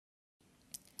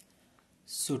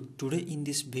So today in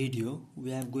this video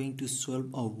we are going to solve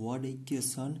a word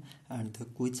equation, and the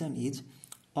question is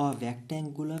a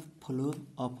rectangular floor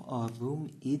of a room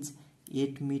is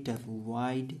 8 meters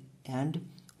wide and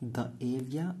the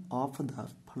area of the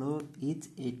floor is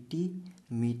 80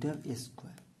 meters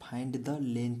square. Find the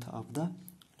length of the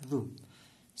room.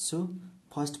 So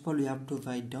first of all we have to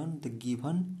write down the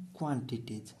given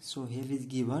quantities. So here is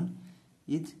given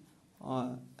is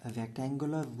a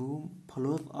rectangular room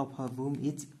floor of a room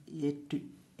is 8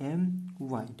 m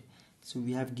wide. So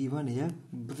we have given here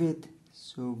breadth.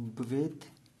 So breadth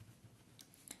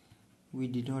we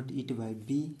denote it by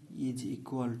b is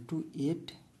equal to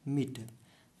 8 meter.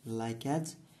 Like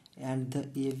as, and the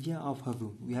area of a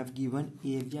room we have given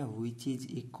area which is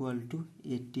equal to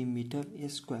 80 meter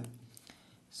square.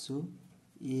 So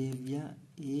area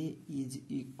A is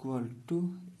equal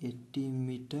to 80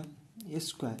 meter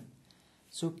square.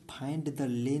 So find the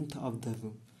length of the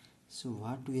room. So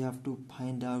what we have to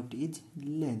find out is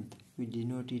length. We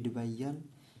denote it by L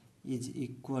is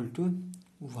equal to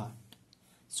what?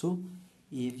 So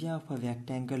area of a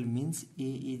rectangle means A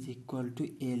is equal to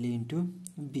L into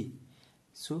B.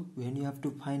 So when you have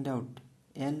to find out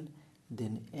L,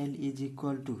 then L is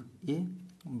equal to A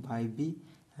by B,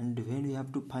 and when we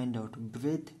have to find out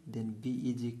breadth, then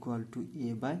B is equal to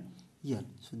A by L.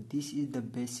 So this is the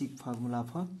basic formula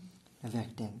for a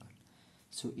rectangle.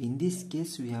 So in this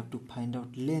case we have to find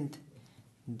out length.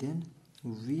 Then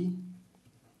we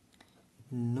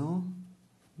know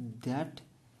that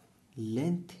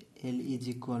length L is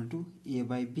equal to A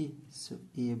by B. So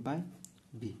A by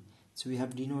B. So we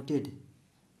have denoted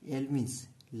L means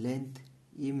length,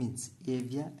 A means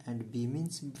area, and B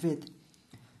means breadth.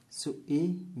 So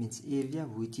A means area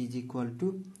which is equal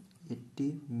to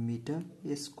 80 meter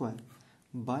square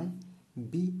by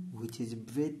B which is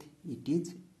breadth, it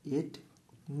is 8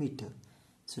 meter.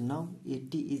 So now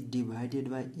 80 is divided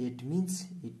by 8 means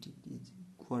it is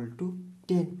equal to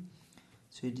 10.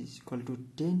 So it is equal to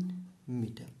 10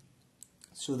 meter.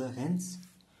 So hence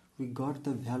we got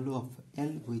the value of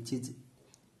L which is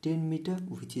 10 meter,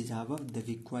 which is above the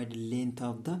required length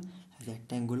of the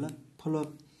rectangular floor.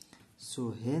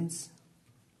 So hence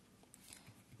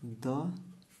the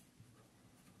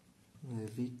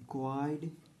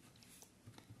required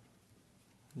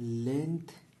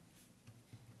length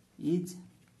is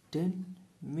 10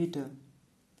 meter.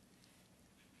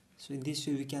 So in this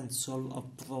way we can solve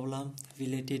a problem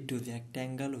related to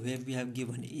rectangle where we have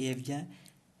given area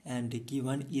and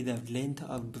given either length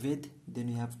or breadth. Then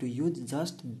we have to use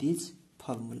just this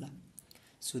formula.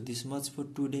 So this much for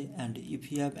today, and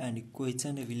if you have any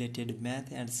question related math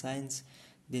and science,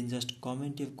 then just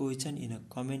comment your question in a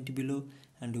comment below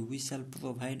and we shall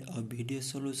provide a video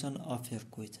solution of your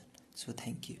question. So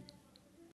thank you.